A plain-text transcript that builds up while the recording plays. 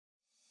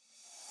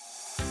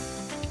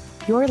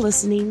You're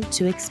listening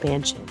to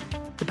Expansion,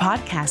 the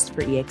podcast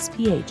for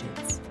EXP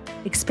agents.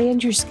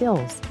 Expand your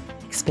skills,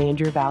 expand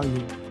your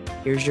value.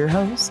 Here's your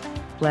host,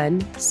 Glenn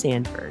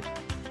Sanford.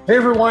 Hey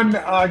everyone,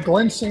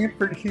 Glenn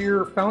Sanford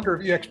here, founder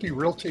of eXp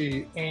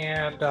Realty,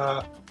 and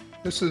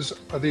this is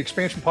the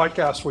Expansion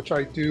Podcast, which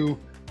I do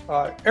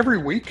every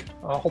week.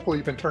 Hopefully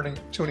you've been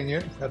tuning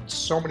in. We've had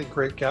so many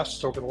great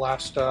guests over the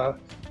last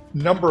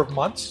number of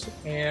months,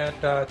 and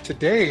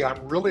today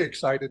I'm really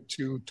excited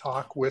to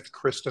talk with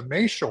Krista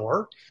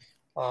Mashore,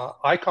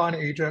 icon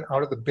agent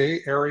out of the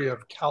Bay Area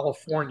of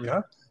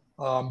California.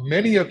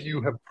 Many of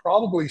you have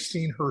probably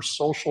seen her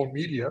social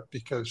media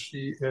because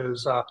she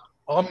is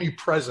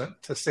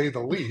omnipresent, to say the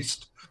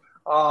least.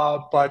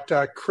 But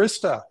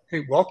Krista,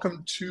 hey,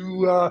 welcome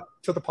to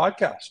the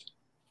podcast.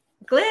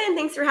 Glenn,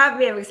 thanks for having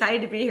me. I'm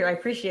excited to be here. I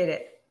appreciate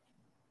it.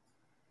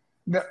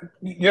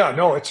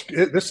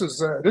 This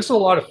is a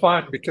lot of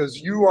fun because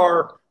you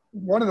are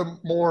one of the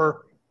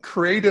more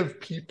creative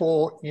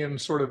people in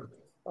sort of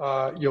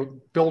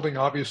building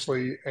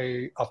obviously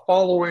a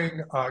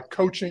following,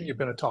 coaching. You've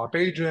been a top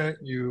agent.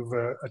 You've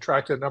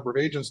attracted a number of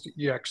agents to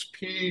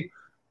EXP.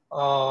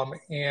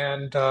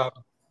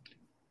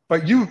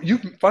 But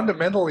you've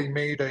fundamentally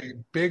made a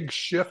big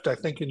shift, I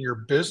think, in your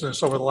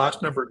business over the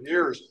last number of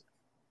years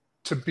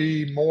to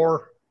be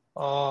more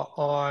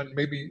on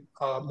maybe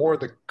more of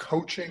the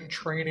coaching,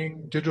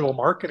 training, digital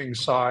marketing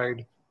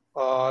side.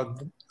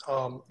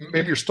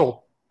 Maybe you're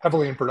still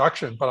heavily in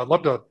production, but I'd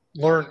love to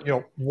learn,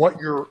 what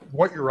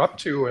you're up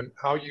to and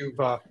how you've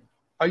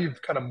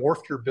kind of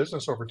morphed your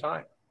business over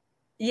time.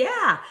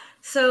 Yeah.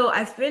 So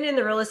I've been in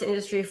the real estate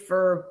industry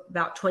for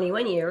about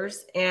 21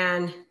 years,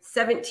 and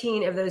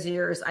 17 of those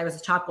years, I was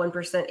a top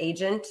 1%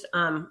 agent.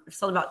 I've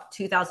sold about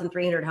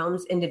 2,300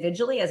 homes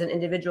individually as an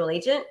individual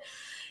agent.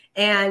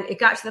 And it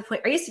got to the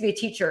point, I used to be a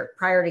teacher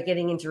prior to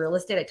getting into real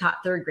estate. I taught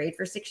third grade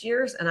for 6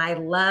 years, and I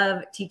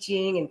love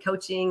teaching and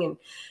coaching. And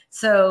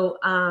so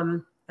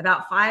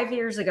about 5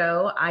 years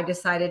ago, I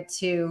decided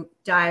to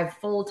dive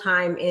full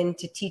time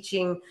into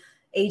teaching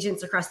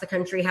agents across the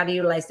country how to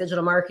utilize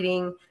digital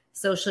marketing,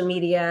 social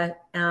media,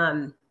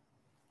 to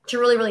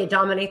really, really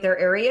dominate their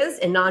areas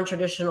in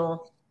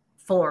non-traditional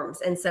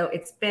forms. And so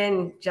it's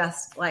been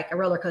just like a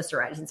roller coaster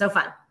ride. It's been so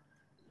fun.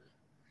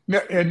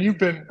 Yeah, and you've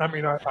been, I've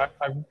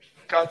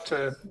got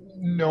to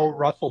know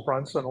Russell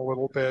Brunson a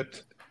little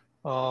bit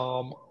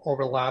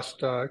over the last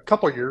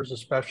couple of years,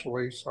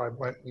 especially. So I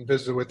went and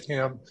visited with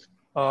him.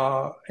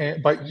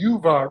 But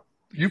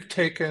you've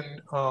taken,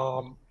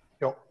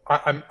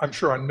 I'm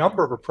sure a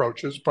number of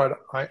approaches, but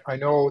I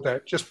know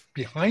that just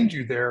behind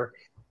you there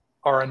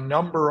are a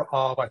number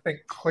of, I think,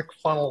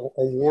 ClickFunnels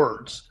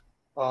awards.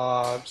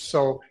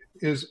 So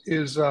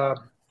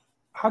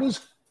how does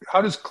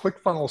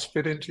ClickFunnels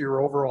fit into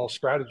your overall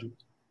strategy?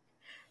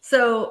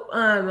 So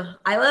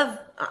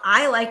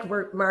I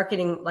like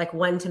marketing like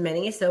one to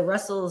many. So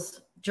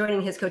Russell's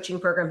joining his coaching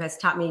program has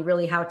taught me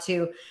really how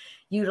to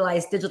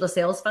utilize digital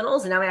sales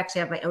funnels. And now I actually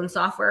have my own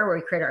software where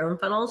we create our own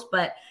funnels.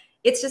 But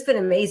it's just been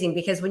amazing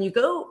because when you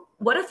go,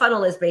 what a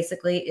funnel is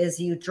basically is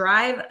you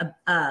drive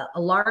a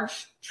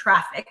large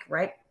traffic,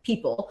 right?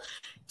 People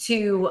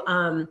to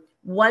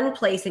one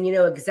place and you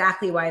know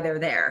exactly why they're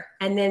there.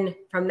 And then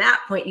from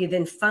that point, you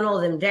then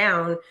funnel them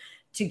down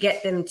to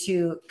get them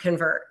to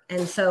convert.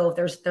 And so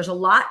there's a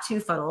lot to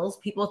funnels.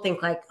 People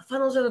think like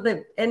funnels are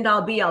the end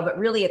all be all, but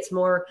really it's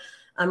more.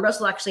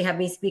 Russell actually had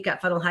me speak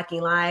at Funnel Hacking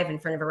Live in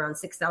front of around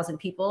 6,000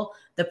 people,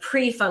 the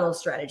pre-funnel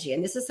strategy.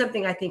 And this is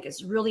something I think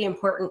is really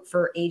important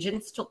for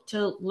agents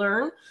to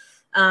learn.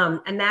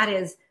 And that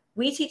is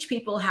we teach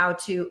people how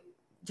to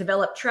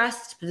develop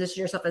trust, position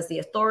yourself as the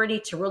authority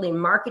to really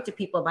market to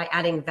people by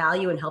adding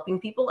value and helping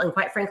people. And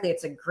quite frankly,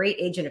 it's a great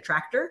agent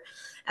attractor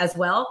as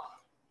well.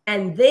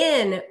 And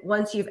then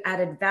once you've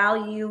added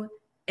value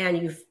and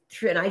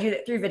I do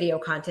that through video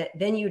content,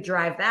 then you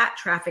drive that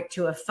traffic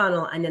to a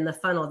funnel, and then the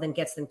funnel then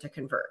gets them to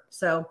convert.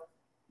 So,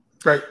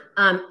 right.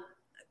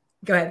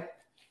 Go ahead.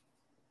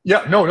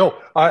 Yeah, no,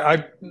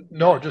 I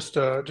just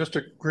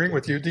agreeing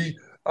with you.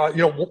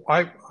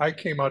 I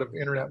came out of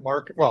internet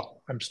market.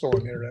 Well, I'm still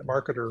an internet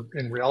marketer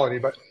in reality,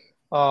 but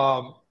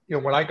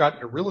when I got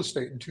into real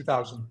estate in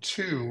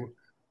 2002,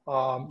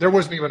 there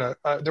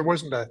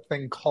wasn't a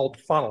thing called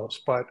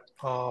funnels, but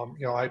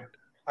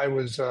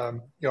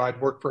I'd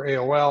worked for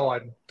AOL.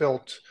 I'd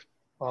built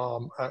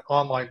an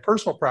online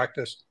personal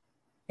practice.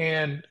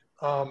 And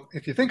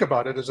if you think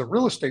about it, as a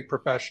real estate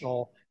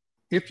professional,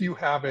 if you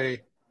have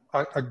a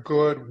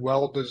good,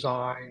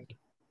 well-designed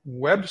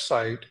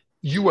website,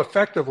 you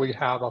effectively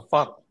have a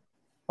funnel.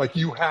 Like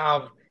you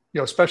have,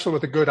 especially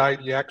with a good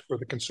IDX where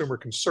the consumer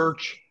can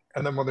search,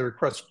 and then when they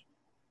request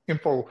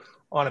info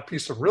on a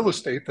piece of real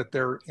estate that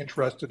they're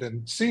interested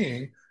in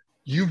seeing,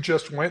 you've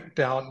just went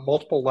down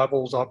multiple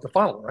levels of the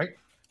funnel, right?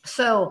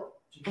 So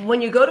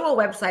when you go to a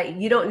website,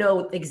 you don't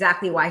know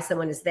exactly why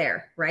someone is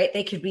there, right?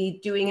 They could be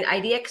doing an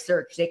IDX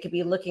search. They could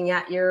be looking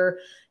at your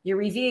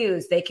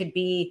reviews. They could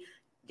be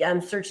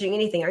searching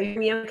anything. Are you hearing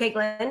me okay,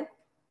 Glenn?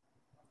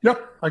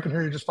 Yep, I can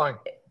hear you just fine.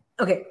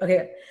 Okay.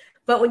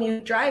 But when you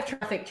drive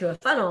traffic to a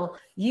funnel,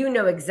 you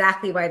know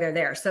exactly why they're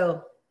there.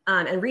 So,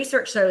 and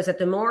research shows that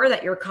the more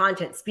that your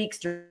content speaks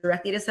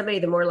directly to somebody,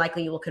 the more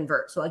likely you will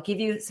convert. So I'll give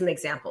you some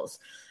examples.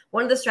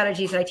 One of the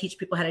strategies that I teach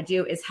people how to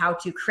do is how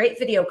to create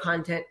video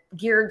content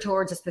geared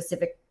towards a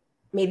specific,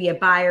 maybe a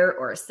buyer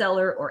or a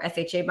seller or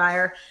FHA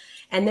buyer.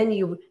 And then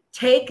you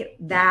take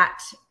that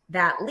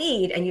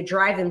lead and you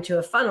drive them to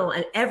a funnel,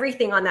 and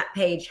everything on that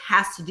page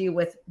has to do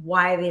with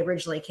why they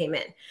originally came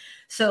in.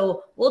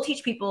 So we'll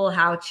teach people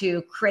how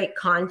to create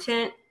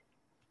content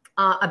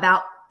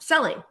about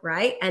selling,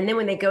 right? And then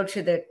when they go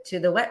to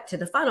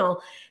the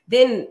funnel,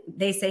 then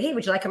they say, hey,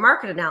 would you like a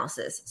market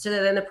analysis? So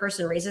then the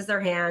person raises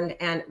their hand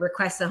and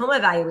requests a home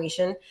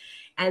evaluation.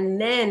 And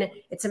then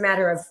it's a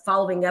matter of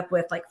following up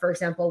with, like, for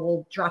example,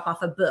 we'll drop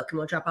off a book and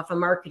we'll drop off a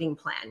marketing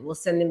plan. We'll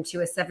send them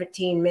to a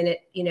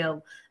 17-minute,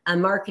 a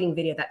marketing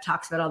video that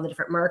talks about all the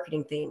different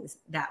marketing things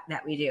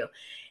that we do.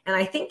 And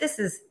I think this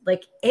is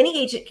like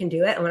any agent can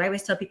do it. And what I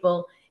always tell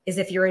people is,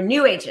 if you're a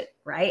new agent,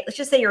 right? Let's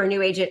just say you're a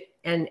new agent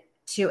and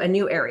to a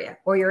new area,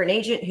 or you're an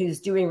agent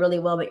who's doing really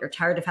well, but you're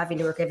tired of having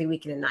to work every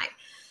weekend and night.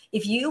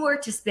 If you were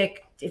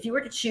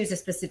to choose a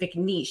specific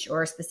niche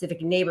or a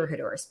specific neighborhood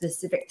or a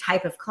specific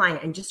type of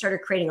client and just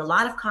started creating a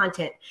lot of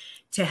content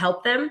to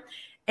help them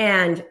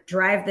and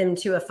drive them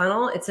to a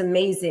funnel, it's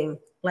amazing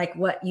like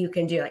what you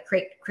can do, like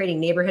creating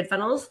neighborhood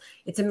funnels.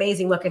 It's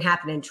amazing what can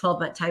happen in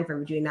 12-month time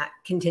frame of doing that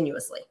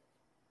continuously.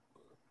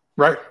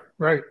 Right.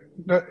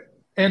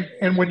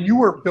 And when you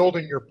were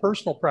building your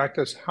personal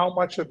practice, how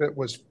much of it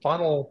was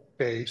funnel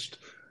based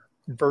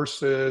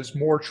versus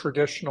more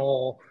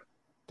traditional,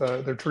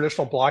 the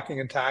traditional blocking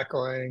and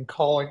tackling,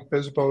 calling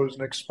FSBOs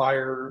and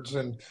expireds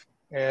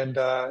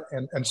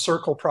and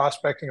circle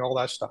prospecting, all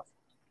that stuff?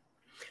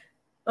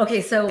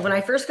 Okay, so when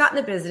I first got in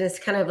the business,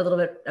 kind of a little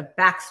bit of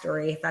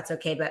backstory, if that's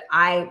okay, but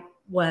I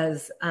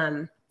was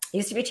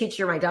used to be a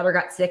teacher. My daughter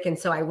got sick, and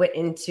so I went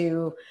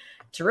into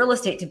real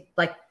estate to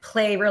like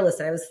play real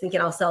estate. I was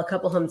thinking I'll sell a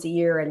couple homes a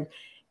year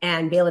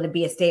and be able to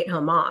be a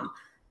stay-at-home mom.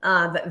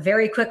 But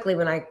very quickly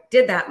when I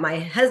did that, my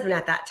husband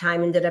at that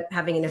time ended up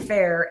having an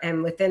affair.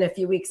 And within a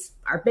few weeks,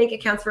 our bank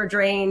accounts were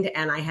drained.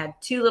 And I had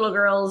 2 little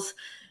girls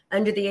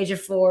under the age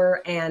of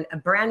 4 and a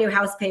brand new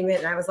house payment.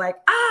 And I was like,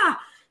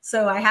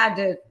 so I had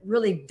to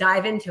really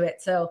dive into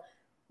it. So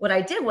what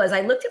I did was I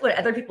looked at what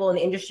other people in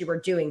the industry were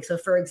doing. So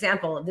for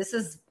example, this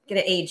is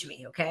going to age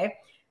me. Okay.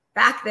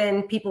 Back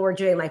then, people were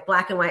doing like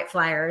black and white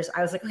flyers.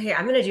 I was like, okay,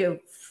 I'm going to do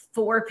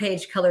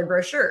 4-page colored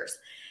brochures.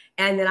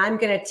 And then I'm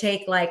going to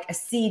take like a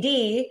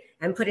CD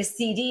and put a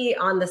CD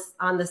on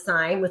the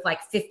sign with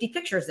like 50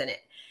 pictures in it.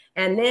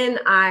 And then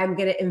I'm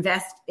going to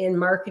invest in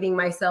marketing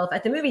myself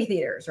at the movie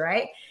theaters,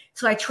 right?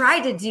 So I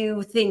tried to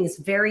do things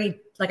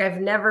like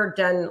I've never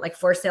done like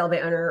for sale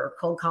by owner or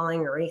cold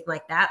calling or anything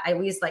like that. I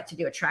always like to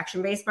do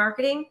attraction-based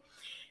marketing.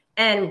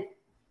 And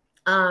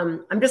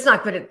I'm just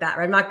not good at that.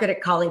 Right? I'm not good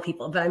at calling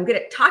people, but I'm good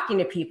at talking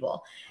to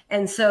people.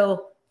 And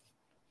so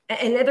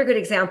another good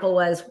example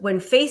was when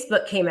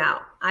Facebook came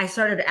out, I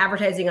started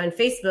advertising on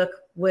Facebook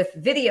with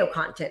video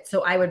content.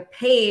 So I would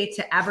pay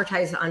to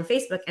advertise on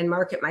Facebook and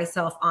market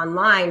myself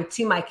online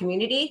to my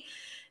community.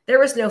 There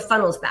was no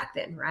funnels back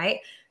then, right?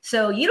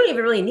 So you don't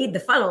even really need the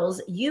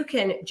funnels. You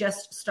can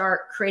just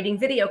start creating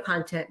video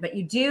content, but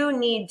you do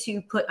need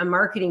to put a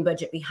marketing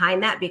budget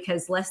behind that,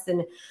 because less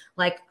than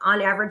like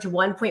on average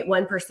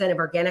 1.1% of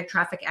organic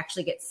traffic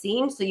actually gets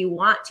seen. So you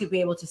want to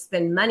be able to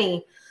spend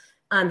money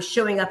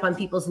showing up on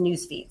people's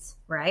news feeds,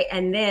 right?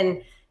 And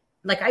then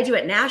like I do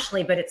it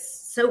nationally, but it's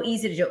so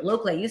easy to do it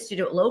locally. I used to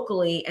do it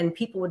locally and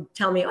people would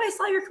tell me, oh, I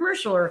saw your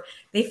commercial, or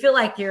they feel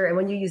like and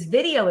when you use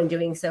video in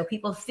doing so,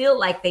 people feel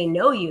like they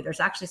know you. There's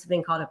actually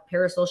something called a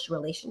parasocial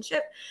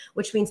relationship,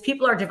 which means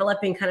people are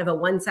developing kind of a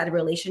one-sided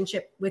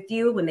relationship with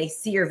you when they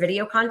see your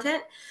video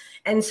content.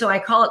 And so I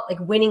call it like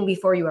winning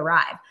before you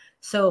arrive.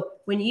 So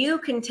when you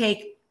can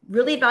take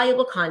really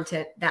valuable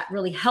content that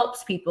really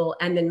helps people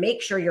and then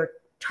make sure you're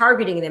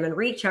targeting them and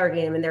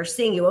retargeting them and they're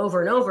seeing you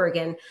over and over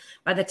again,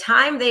 by the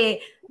time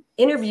they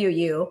interview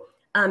you,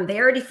 they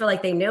already feel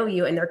like they know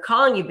you and they're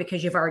calling you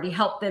because you've already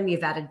helped them,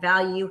 you've added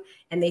value,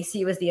 and they see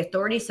you as the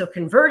authority. So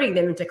converting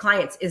them into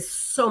clients is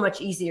so much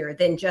easier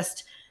than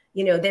just,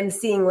 them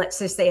seeing, let's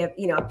just say,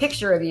 a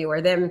picture of you, or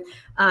them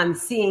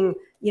seeing,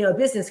 a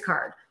business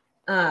card.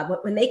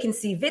 But when they can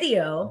see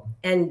video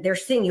and they're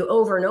seeing you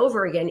over and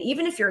over again,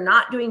 even if you're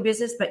not doing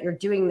business, but you're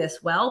doing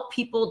this well,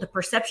 the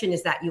perception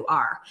is that you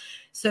are.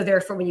 So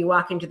therefore, when you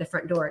walk into the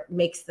front door, it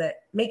makes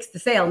the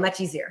sale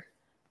much easier.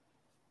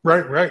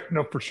 Right.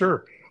 No, for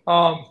sure.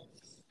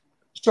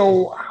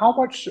 So how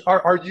much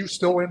are you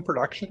still in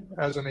production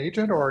as an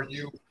agent, or are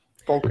you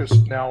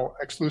focused now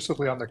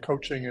exclusively on the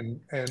coaching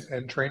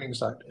and training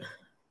side?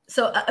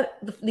 So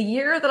the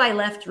year that I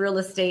left real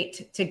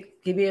estate to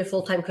be a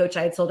full-time coach,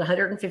 I had sold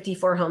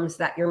 154 homes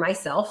that year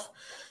myself.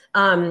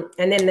 And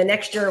then the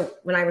next year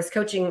when I was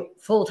coaching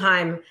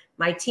full-time,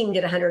 my team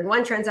did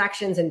 101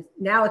 transactions. And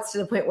now it's to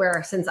the point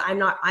where, since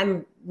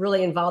I'm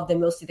really involved in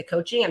mostly the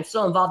coaching, I'm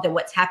still involved in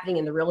what's happening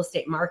in the real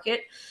estate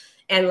market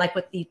and like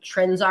what the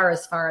trends are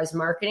as far as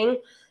marketing.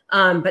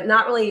 But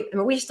not really. I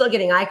mean, we're still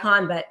getting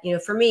icon, but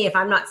for me, if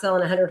I'm not selling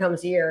 100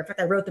 homes a year, in fact,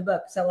 I wrote the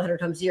book, Sell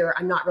 100 Homes a Year,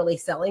 I'm not really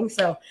selling.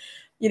 So,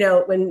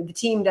 when the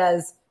team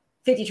does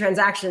 50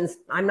 transactions,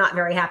 I'm not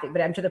very happy,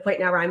 but I'm to the point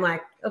now where I'm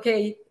like,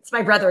 okay, it's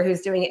my brother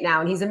who's doing it now,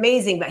 and he's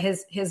amazing, but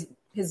his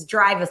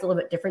drive is a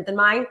little bit different than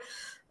mine.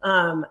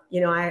 I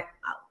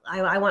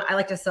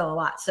like to sell a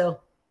lot, so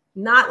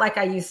not like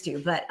I used to,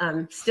 but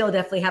still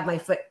definitely have my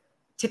foot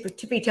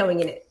tippy toeing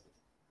in it.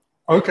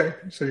 Okay,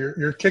 so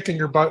you're kicking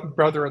your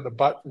brother in the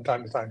butt from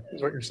time to time,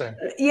 is what you're saying?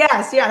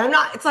 Yes, yeah.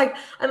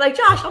 I'm like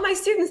Josh. All my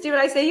students do it.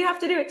 I say you have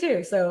to do it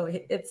too. So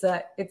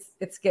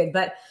it's good,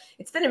 but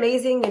it's been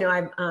amazing.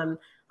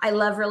 I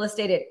love real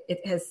estate.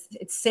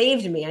 It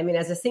saved me. I mean,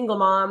 as a single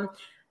mom,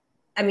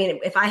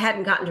 if I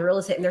hadn't gotten to real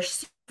estate, and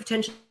there's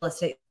potential real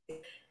estate.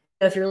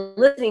 If you're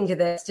listening to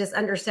this, just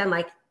understand.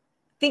 Like,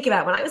 think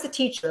about it. When I was a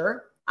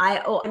teacher,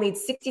 I made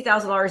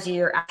 $60,000 a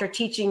year after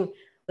teaching.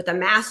 With a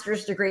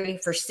master's degree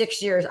for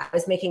 6 years, I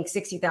was making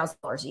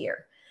 $60,000 a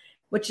year,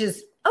 which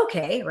is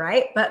okay,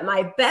 right? But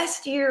my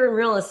best year in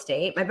real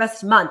estate, my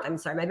best month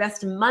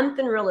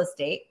in real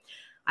estate,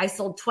 I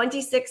sold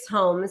 26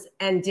 homes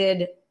and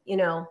did,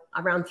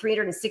 around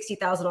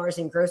 $360,000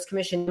 in gross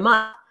commission a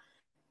month.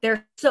 There's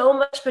so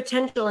much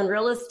potential in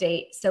real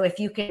estate. So if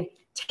you can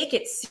take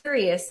it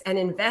serious and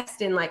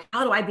invest in, like,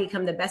 how do I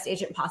become the best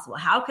agent possible?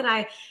 How can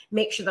I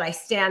make sure that I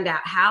stand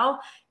out? How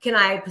can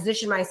I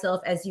position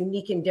myself as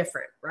unique and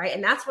different, right?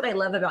 And that's what I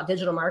love about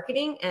digital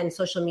marketing and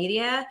social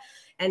media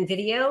and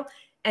video.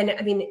 And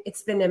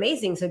it's been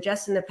amazing. So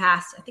just in the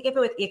past, I think I've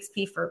been with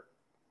EXP for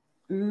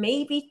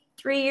maybe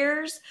 3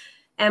 years,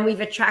 and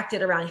we've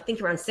attracted around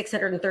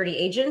 630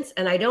 agents.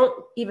 And I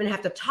don't even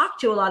have to talk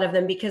to a lot of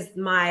them because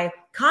my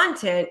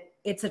content,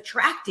 it's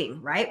attracting,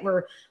 right?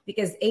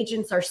 Because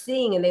agents are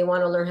seeing and they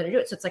want to learn how to do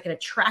it. So it's like an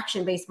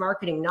attraction-based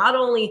marketing, not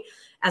only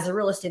as a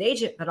real estate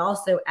agent, but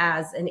also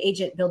as an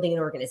agent building an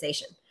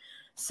organization.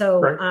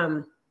 So,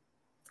 right.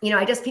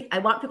 I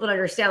want people to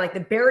understand, like, the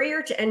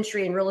barrier to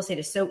entry in real estate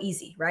is so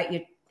easy, right? You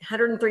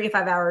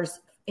 135 hours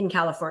in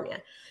California.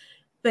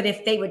 But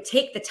if they would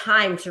take the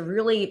time to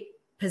really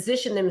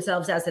position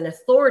themselves as an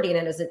authority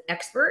and as an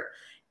expert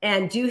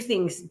and do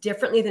things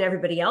differently than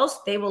everybody else,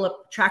 they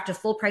will attract a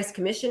full price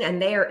commission. And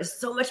there is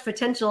so much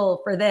potential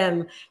for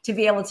them to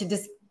be able to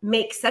just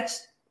make such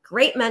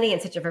great money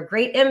and such a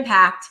great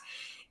impact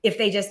if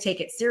they just take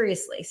it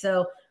seriously.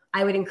 So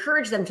I would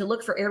encourage them to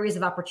look for areas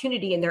of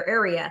opportunity in their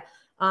area.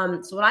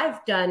 So what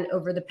I've done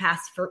over the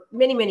past, for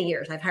many, many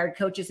years, I've hired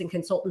coaches and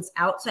consultants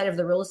outside of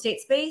the real estate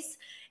space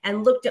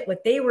and looked at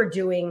what they were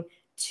doing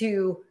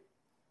to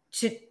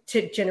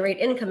generate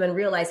income and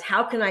realize,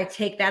 how can I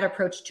take that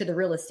approach to the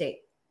real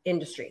estate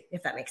industry,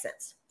 if that makes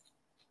sense.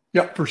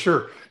 Yeah, for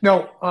sure.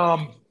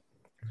 Now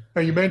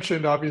you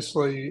mentioned,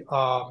 obviously,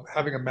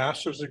 having a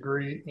master's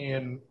degree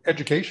in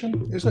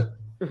education, is it?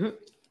 Mm-hmm.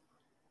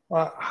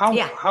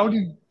 How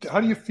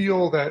do you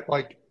feel that,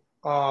 like,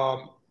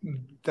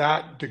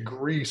 that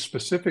degree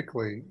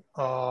specifically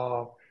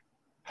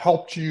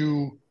helped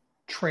you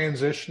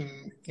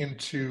transition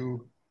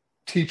into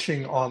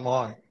teaching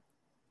online?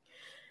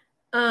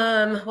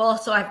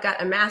 So I've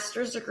got a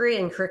master's degree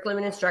in curriculum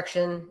and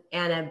instruction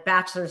and a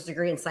bachelor's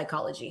degree in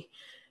psychology.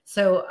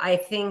 So I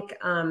think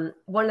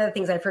one of the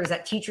things I've heard is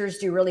that teachers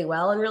do really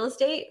well in real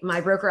estate. My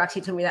broker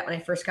actually told me that when I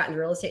first got into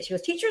real estate. She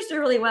goes, teachers do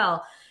really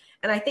well.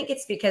 And I think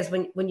it's because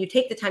when you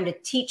take the time to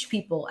teach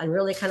people and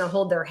really kind of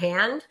hold their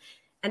hand,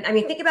 and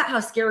think about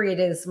how scary it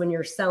is when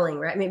you're selling,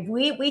 right?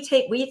 We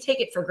take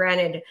it for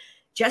granted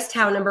just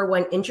how, number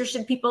one,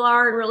 interested people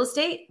are in real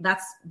estate.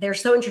 They're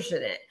so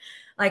interested in it.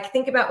 Like,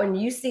 think about when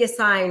you see a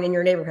sign in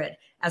your neighborhood.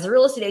 As a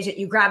real estate agent,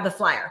 you grab the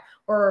flyer,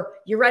 or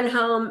you run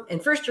home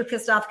and first you're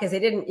pissed off because they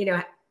didn't,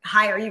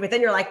 hire you, but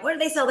then you're like, what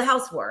did they sell the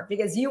house for?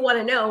 Because you want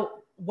to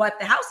know what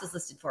the house is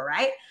listed for,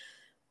 right?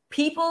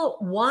 People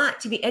want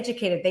to be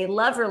educated. They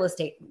love real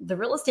estate. The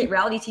real estate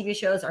reality TV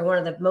shows are one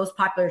of the most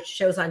popular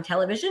shows on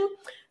television.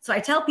 So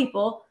I tell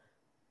people,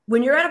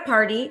 when you're at a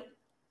party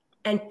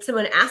and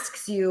someone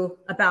asks you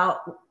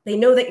they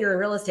know that you're in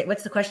real estate,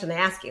 what's the question they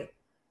ask you?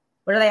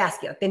 What do they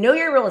ask you? They know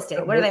you're in real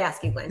estate. What do they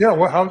ask you, Glenn? Yeah,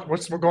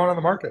 what's going on in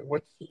the market?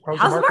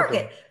 How's the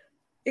market?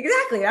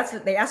 Exactly. That's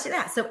what they ask you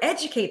that. So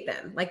educate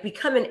them, like,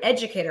 become an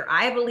educator.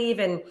 I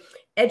believe in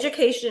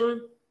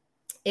education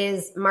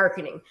is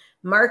marketing.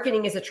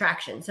 Marketing is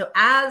attraction. So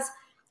as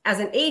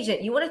an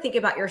agent, you want to think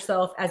about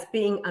yourself as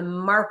being a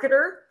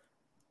marketer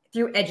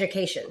through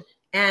education.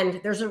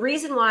 And there's a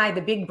reason why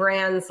the big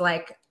brands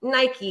like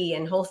Nike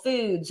and Whole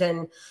Foods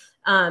and,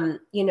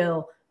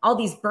 all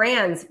these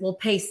brands will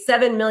pay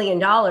 $7 million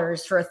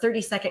for a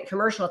 30-second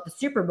commercial at the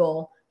Super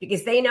Bowl,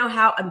 because they know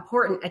how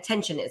important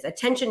attention is.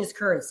 Attention is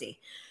currency.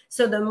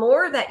 So the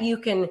more that you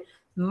can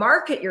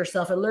market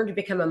yourself and learn to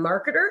become a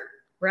marketer,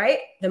 right,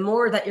 the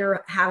more that you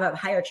have a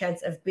higher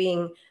chance of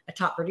being a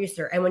top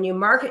producer. And when you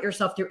market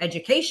yourself through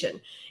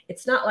education,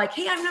 it's not like,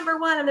 hey, I'm number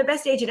one, I'm the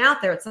best agent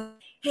out there. It's like,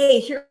 hey,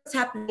 here's what's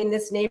happening in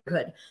this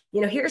neighborhood.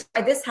 Here's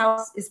why this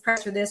house is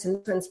priced for this and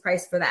this one's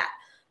priced for that.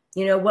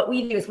 What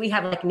we do is we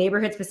have like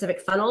neighborhood specific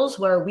funnels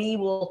where we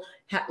will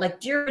have like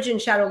Deer Ridge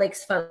and Shadow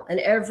Lakes funnel. And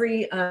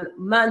every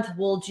month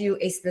we'll do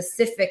a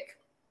specific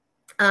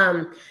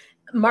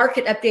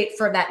market update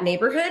for that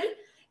neighborhood,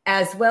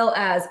 as well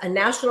as a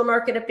national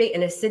market update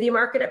and a city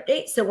market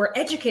update. So we're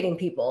educating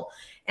people.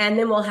 And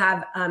then we'll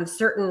have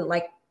certain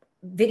like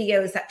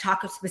videos that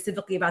talk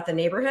specifically about the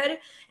neighborhood.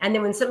 And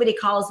then when somebody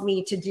calls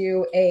me to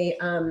do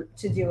I'll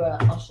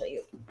show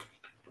you.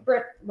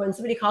 When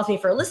somebody calls me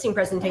for a listing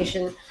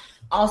presentation,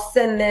 I'll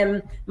send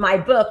them my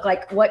book,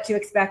 like what to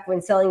expect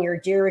when selling your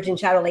Deer Ridge and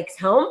Shadow Lakes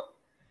home.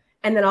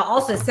 And then I'll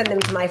also send them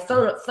to my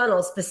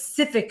funnel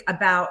specific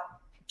about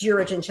Deer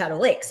Ridge and Shadow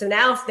Lakes. So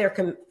now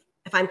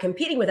if I'm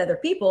competing with other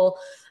people,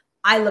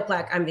 I look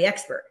like I'm the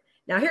expert.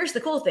 Now, here's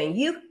the cool thing.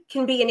 You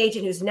can be an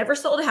agent who's never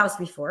sold a house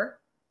before,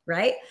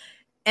 right?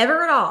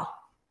 Ever at all.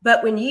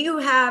 But when you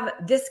have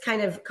this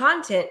kind of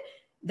content,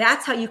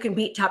 that's how you can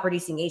beat top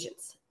producing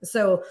agents.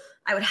 So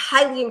I would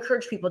highly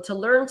encourage people to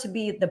learn to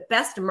be the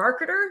best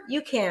marketer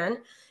you can,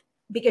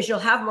 because you'll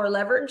have more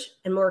leverage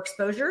and more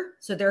exposure.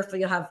 So therefore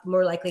you'll have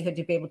more likelihood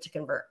to be able to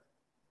convert.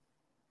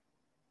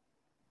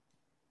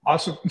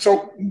 Awesome.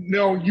 So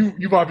no,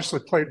 you've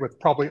obviously played with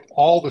probably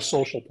all the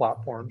social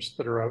platforms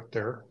that are out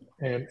there,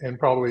 and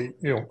probably,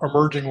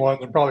 emerging ones,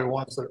 and probably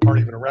ones that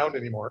aren't even around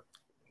anymore.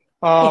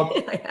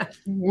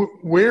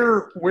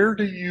 Where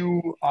do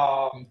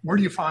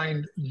you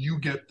find you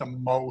get the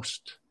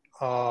most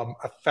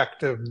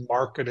effective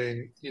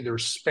marketing, either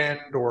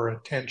spend or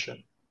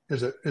attention?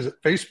 Is it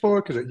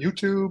Facebook? Is it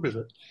YouTube? Is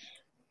it?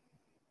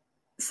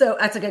 So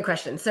that's a good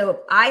question.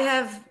 So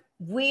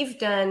we've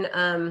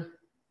done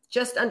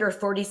just under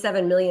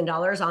 $47 million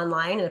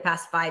online in the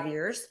past 5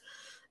 years.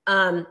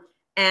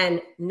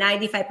 And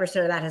 95%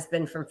 of that has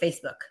been from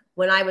Facebook.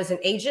 When I was an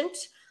agent,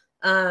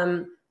 100%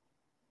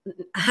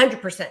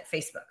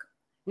 Facebook.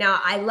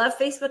 Now, I love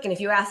Facebook, and if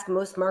you ask,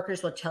 most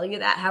marketers will tell you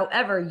that.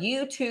 However,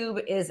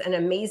 YouTube is an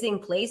amazing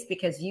place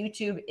because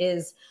YouTube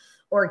is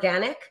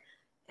organic.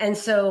 And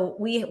so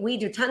we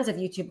do tons of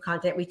YouTube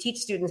content. We teach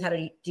students how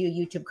to do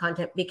YouTube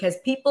content because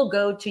people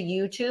go to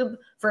YouTube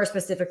for a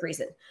specific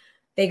reason.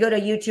 They go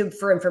to YouTube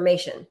for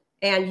information,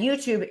 and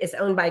YouTube is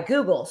owned by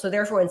Google. So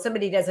therefore, when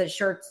somebody does a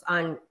shirts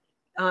on,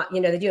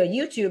 they do a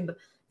YouTube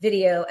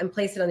video and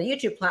place it on the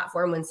YouTube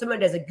platform. When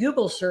someone does a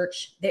Google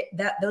search,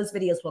 those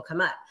videos will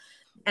come up.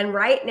 And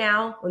right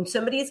now, when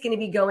somebody is going to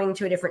be going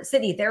to a different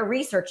city, they're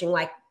researching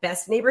like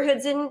best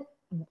neighborhoods in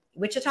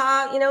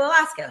Wichita,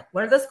 Alaska.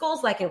 What are the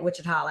schools like in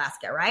Wichita,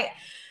 Alaska, right?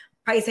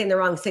 Probably saying the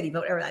wrong city,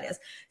 but whatever that is.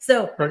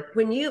 So right.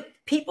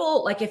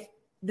 If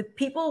the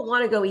people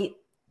want to go eat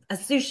a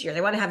sushi or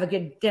they want to have a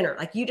good dinner,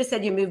 like you just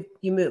said, you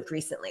moved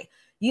recently,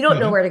 you don't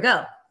know where to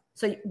go.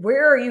 So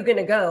where are you going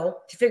to go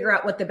to figure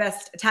out what the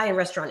best Italian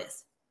restaurant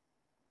is?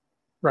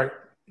 Right.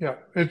 Yeah.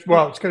 It's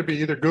going to be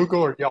either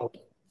Google or Yelp.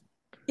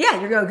 Yeah,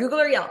 you're going to Google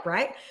or Yelp,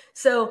 right?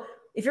 So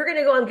if you're going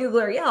to go on Google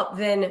or Yelp,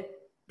 then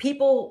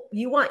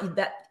you want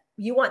that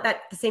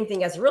the same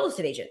thing as a real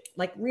estate agent.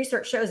 Like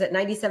research shows that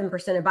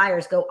 97% of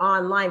buyers go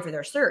online for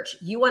their search.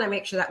 You want to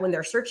make sure that when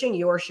they're searching,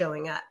 you're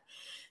showing up.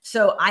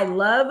 So I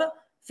love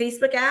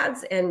Facebook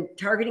ads and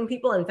targeting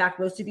people. In fact,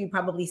 most of you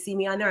probably see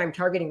me on there. I'm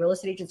targeting real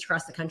estate agents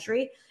across the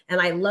country. And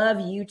I love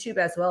YouTube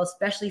as well,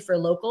 especially for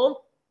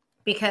local,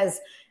 because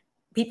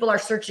people are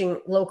searching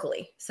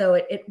locally. So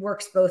it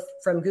works both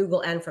from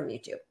Google and from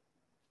YouTube.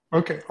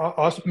 Okay,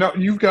 awesome. Now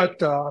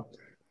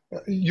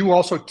you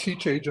also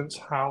teach agents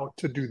how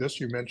to do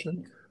this, you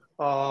mentioned.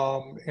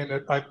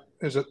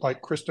 Is it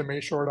like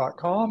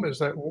KristaMashore.com? Is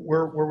that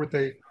where would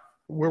they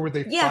find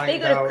they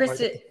go out? To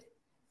Krista.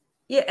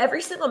 Yeah,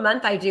 every single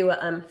month I do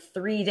a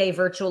 3-day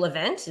virtual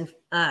event. And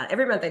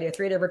every month I do a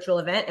 3-day virtual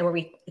event,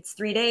 and it's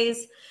 3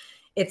 days.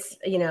 It's,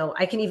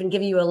 I can even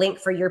give you a link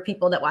for your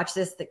people that watch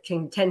this that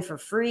can attend for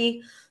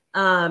free.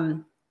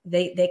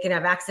 They can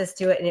have access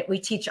to it. And we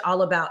teach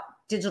all about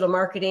digital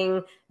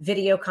marketing,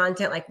 video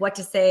content, like what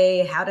to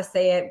say, how to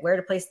say it, where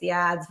to place the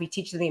ads. We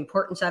teach them the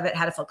importance of it,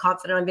 how to feel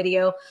confident on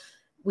video.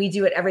 We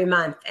do it every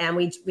month. And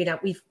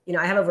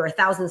I have over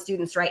 1,000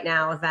 students right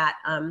now that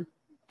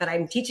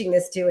I'm teaching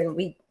this to, and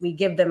we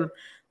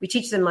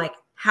teach them like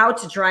how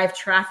to drive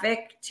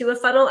traffic to a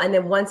funnel. And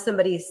then once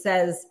somebody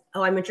says,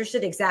 oh, I'm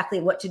interested, exactly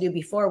what to do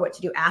before, what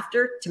to do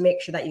after to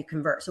make sure that you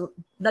convert. So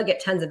they'll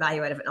get tons of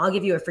value out of it. And I'll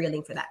give you a free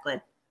link for that,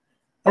 Glenn.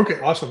 Okay,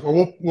 awesome.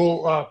 Well,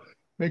 we'll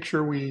make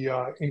sure we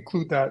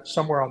include that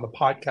somewhere on the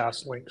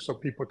podcast link so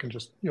people can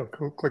just,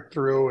 click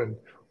through and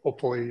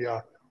hopefully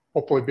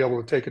be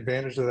able to take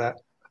advantage of that.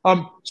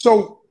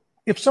 So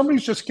if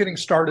somebody's just getting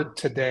started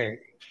today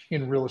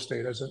in real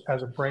estate as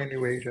a brand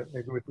new agent,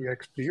 maybe with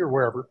EXP or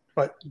wherever,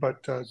 but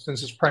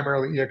since it's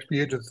primarily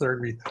EXP agents that are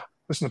going to be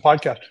listening to the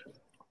podcast,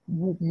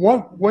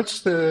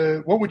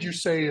 what would you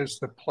say is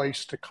the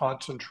place to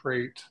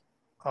concentrate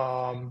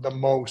the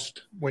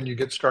most when you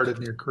get started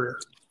in your career?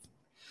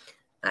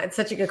 It's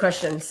such a good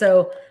question.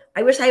 So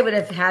I wish I would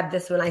have had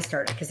this when I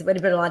started, because it would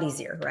have been a lot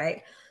easier,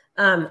 right?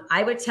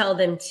 I would tell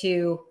them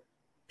to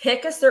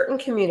pick a certain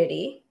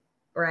community,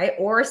 right,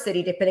 or a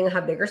city, depending on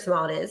how big or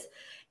small it is.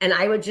 And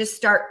I would just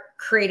start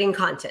creating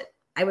content.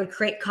 I would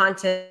create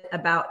content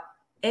about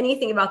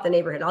anything about the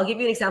neighborhood. I'll give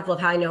you an example of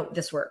how I know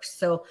this works.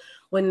 So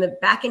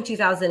back in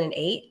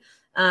 2008,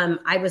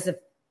 I was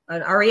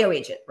an REO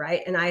agent,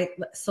 right? And I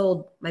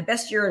sold my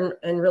best year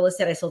in real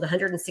estate. I sold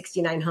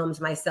 169 homes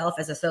myself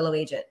as a solo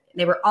agent.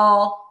 They were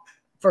all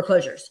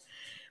foreclosures.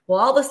 Well,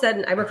 all of a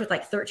sudden, I worked with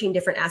like 13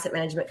 different asset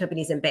management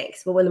companies and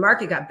banks. But when the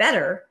market got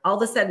better, all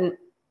of a sudden,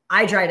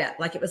 I dried up.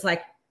 Like it was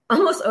like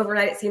almost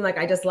overnight. It seemed like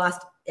I just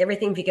lost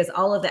everything because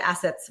all of the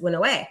assets went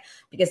away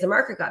because the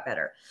market got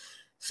better.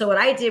 So what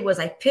I did was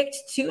I picked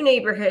 2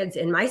 neighborhoods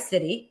in my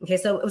city. Okay,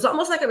 so it was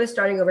almost like I was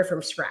starting over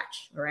from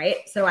scratch, right?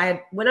 So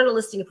I went on a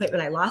listing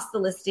appointment. I lost the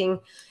listing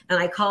and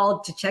I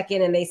called to check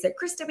in and they said,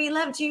 Krista, we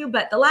loved you,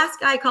 but the last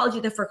guy called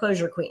you the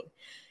foreclosure queen.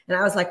 And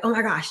I was like, oh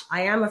my gosh,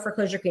 I am a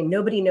foreclosure queen.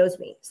 Nobody knows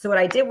me. So what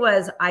I did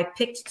was I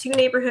picked 2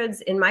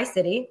 neighborhoods in my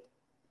city.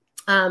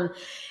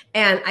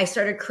 And I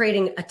started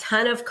creating a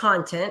ton of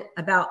content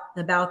about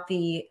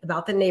the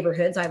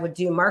neighborhoods. I would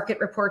do market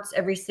reports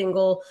every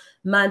single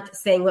month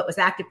saying what was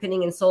active,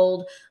 pending, and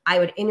sold. I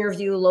would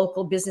interview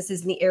local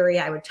businesses in the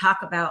area. I would talk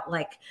about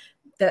like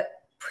the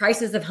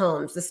prices of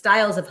homes, the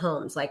styles of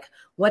homes, like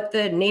what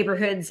the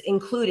neighborhoods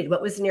included,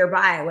 what was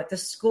nearby, what the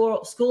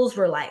schools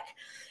were like.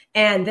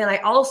 And then I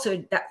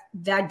also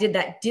that did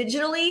that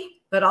digitally,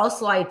 but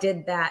also I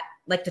did that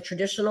like the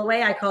traditional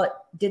way. I call it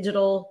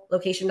digital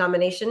location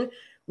domination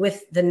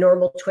with the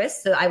normal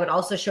twist. So I would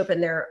also show up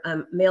in their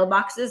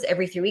mailboxes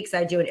every 3 weeks.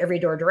 I do an every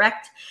door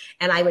direct,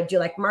 and I would do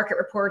like market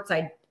reports.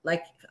 I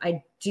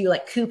do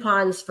like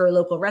coupons for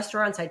local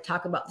restaurants. I'd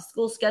talk about the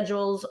school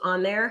schedules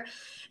on there.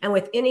 And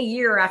within a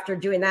year after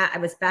doing that, I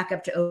was back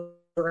up to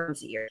over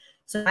a year.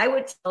 So I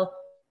would tell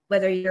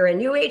whether you're a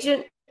new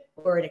agent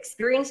or an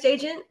experienced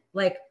agent,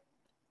 like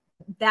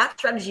that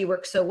strategy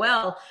works so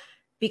well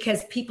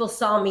because people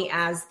saw me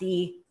as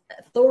the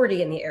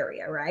authority in the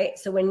area, right?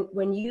 So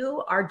when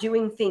you are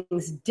doing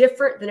things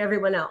different than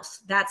everyone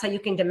else, that's how you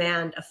can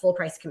demand a full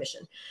price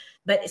commission.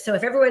 But so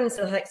if everyone,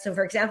 so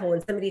for example,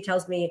 when somebody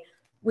tells me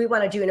we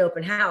want to do an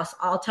open house,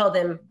 I'll tell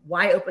them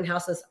why open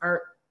houses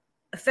aren't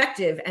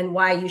effective and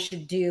why you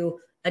should do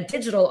a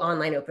digital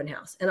online open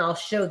house. And I'll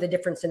show the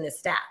difference in the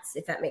stats,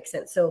 if that makes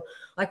sense. So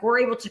like we're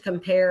able to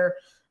compare.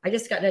 I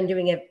just got done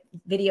doing a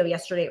video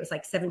yesterday. It was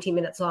like 17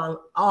 minutes long,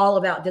 all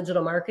about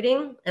digital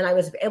marketing. And I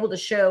was able to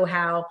show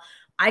how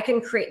I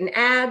can create an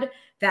ad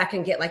that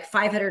can get like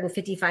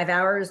 555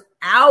 hours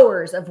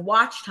of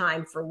watch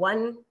time for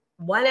one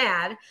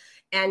ad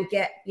and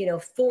get,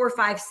 4,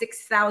 5,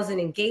 6,000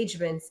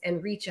 engagements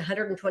and reach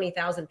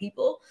 120,000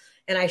 people.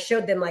 And I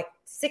showed them like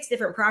 6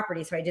 different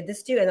properties. So I did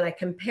this too. And then I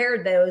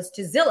compared those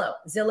to Zillow.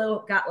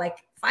 Zillow got like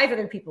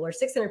 500 people or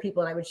 600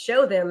 people. And I would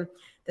show them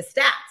the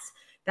stats.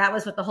 That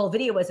was what the whole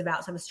video was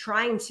about. So I was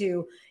trying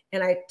to,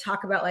 and I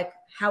talk about like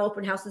how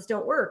open houses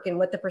don't work and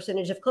what the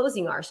percentage of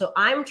closing are. So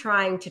I'm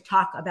trying to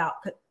talk about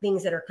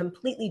things that are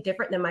completely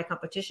different than my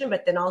competition,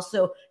 but then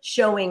also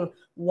showing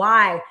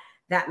why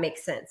that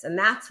makes sense. And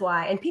that's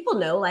why, and people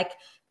know, like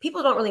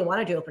people don't really want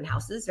to do open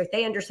houses. Like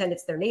they understand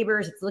it's their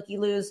neighbors, it's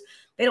looky-loos.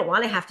 They don't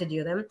want to have to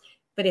do them.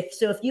 But if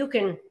you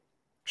can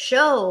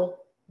show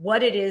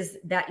what it is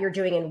that you're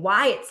doing and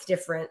why it's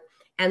different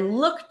and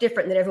look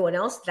different than everyone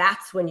else,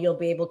 that's when you'll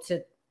be able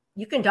to,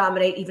 you can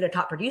dominate even a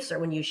top producer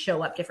when you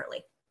show up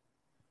differently.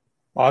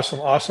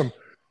 Awesome.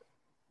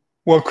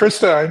 Well,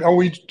 Krista, I know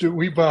we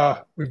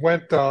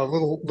went a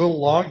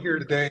little long here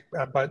today,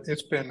 but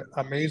it's been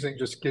amazing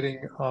just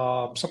getting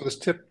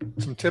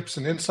some tips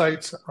and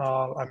insights.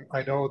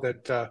 I know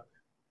that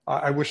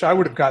I wish I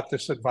would have got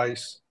this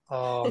advice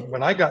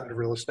when I got into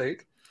real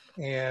estate,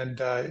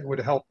 and it would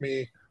have helped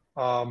me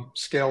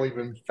scale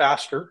even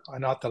faster.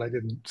 Not that I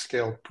didn't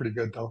scale pretty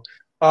good though.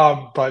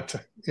 But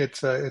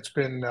it's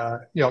been,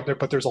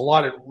 but there's a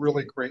lot of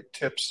really great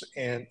tips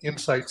and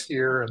insights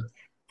here. And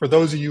for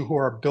those of you who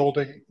are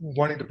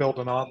wanting to build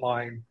an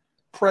online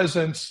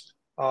presence,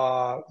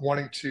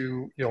 wanting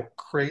to,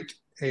 create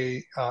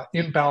a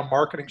inbound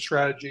marketing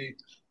strategy,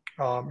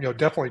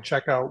 definitely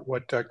check out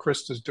what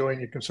Krista's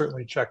doing. You can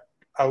certainly check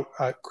out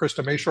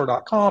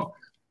KristaMashore.com,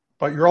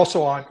 but you're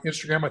also on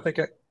Instagram, I think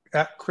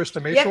at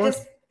Krista Mashore. Yep,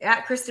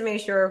 at Krista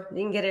Mashore.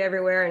 You can get it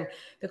everywhere. And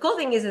the cool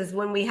thing is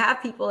when we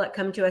have people that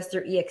come to us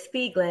through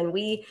EXP, Glenn,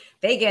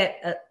 they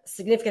get a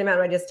significant amount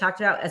of what I just talked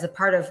about as a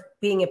part of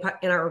being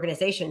in our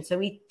organization. So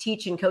we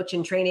teach and coach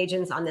and train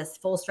agents on this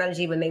full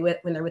strategy when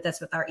they're with us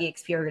with our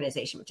EXP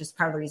organization, which is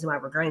part of the reason why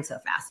we're growing so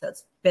fast. So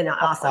it's been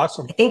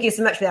awesome. Thank you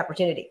so much for the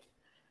opportunity.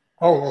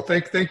 Oh, well,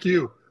 thank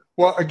you.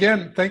 Well,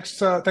 again,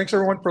 thanks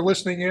everyone for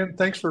listening in.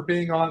 Thanks for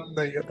being on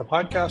the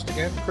podcast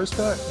again,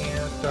 Krista,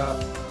 and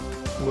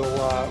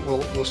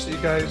we'll see you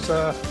guys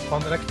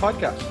on the next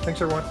podcast.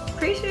 Thanks, everyone.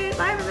 Appreciate it.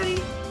 Bye,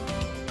 everybody.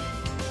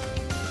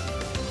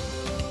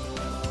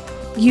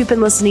 You've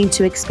been listening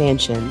to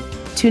Expansion.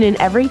 Tune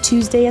in every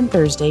Tuesday and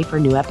Thursday for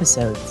new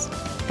episodes.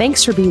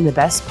 Thanks for being the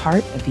best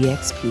part of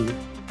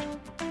EXP.